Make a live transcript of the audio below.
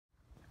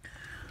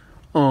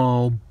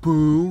Oh,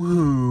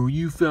 boo-hoo,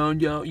 you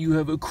found out you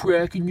have a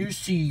crack in your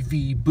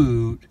CV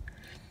boot.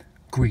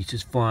 Grease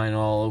is flying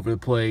all over the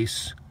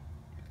place.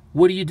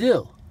 What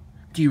do?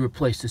 Do you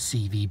replace the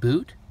CV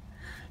boot?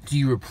 Do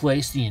you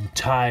replace the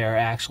entire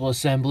axle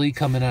assembly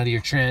coming out of your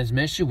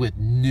transmission with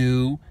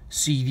new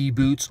CV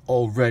boots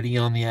already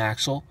on the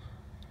axle?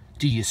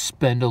 Do you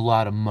spend a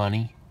lot of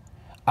money?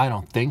 I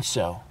don't think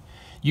so.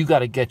 You got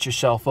to get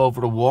yourself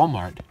over to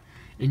Walmart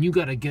and you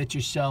got to get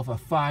yourself a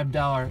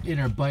 $5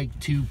 inner bike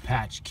tube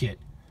patch kit,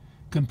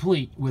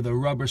 complete with a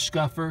rubber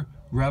scuffer,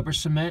 rubber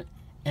cement,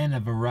 and a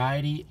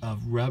variety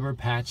of rubber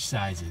patch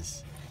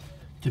sizes.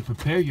 To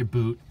prepare your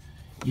boot,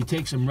 you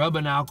take some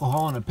rubbing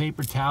alcohol and a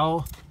paper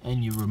towel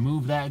and you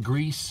remove that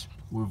grease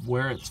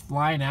where it's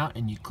flying out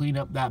and you clean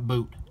up that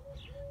boot.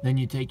 Then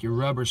you take your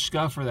rubber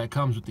scuffer that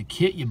comes with the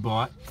kit you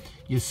bought,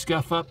 you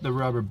scuff up the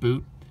rubber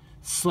boot,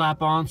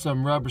 slap on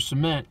some rubber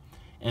cement,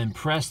 and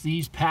press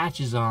these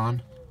patches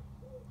on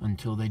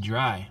until they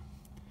dry.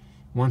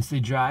 Once they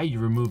dry, you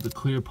remove the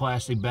clear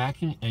plastic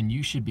backing and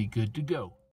you should be good to go.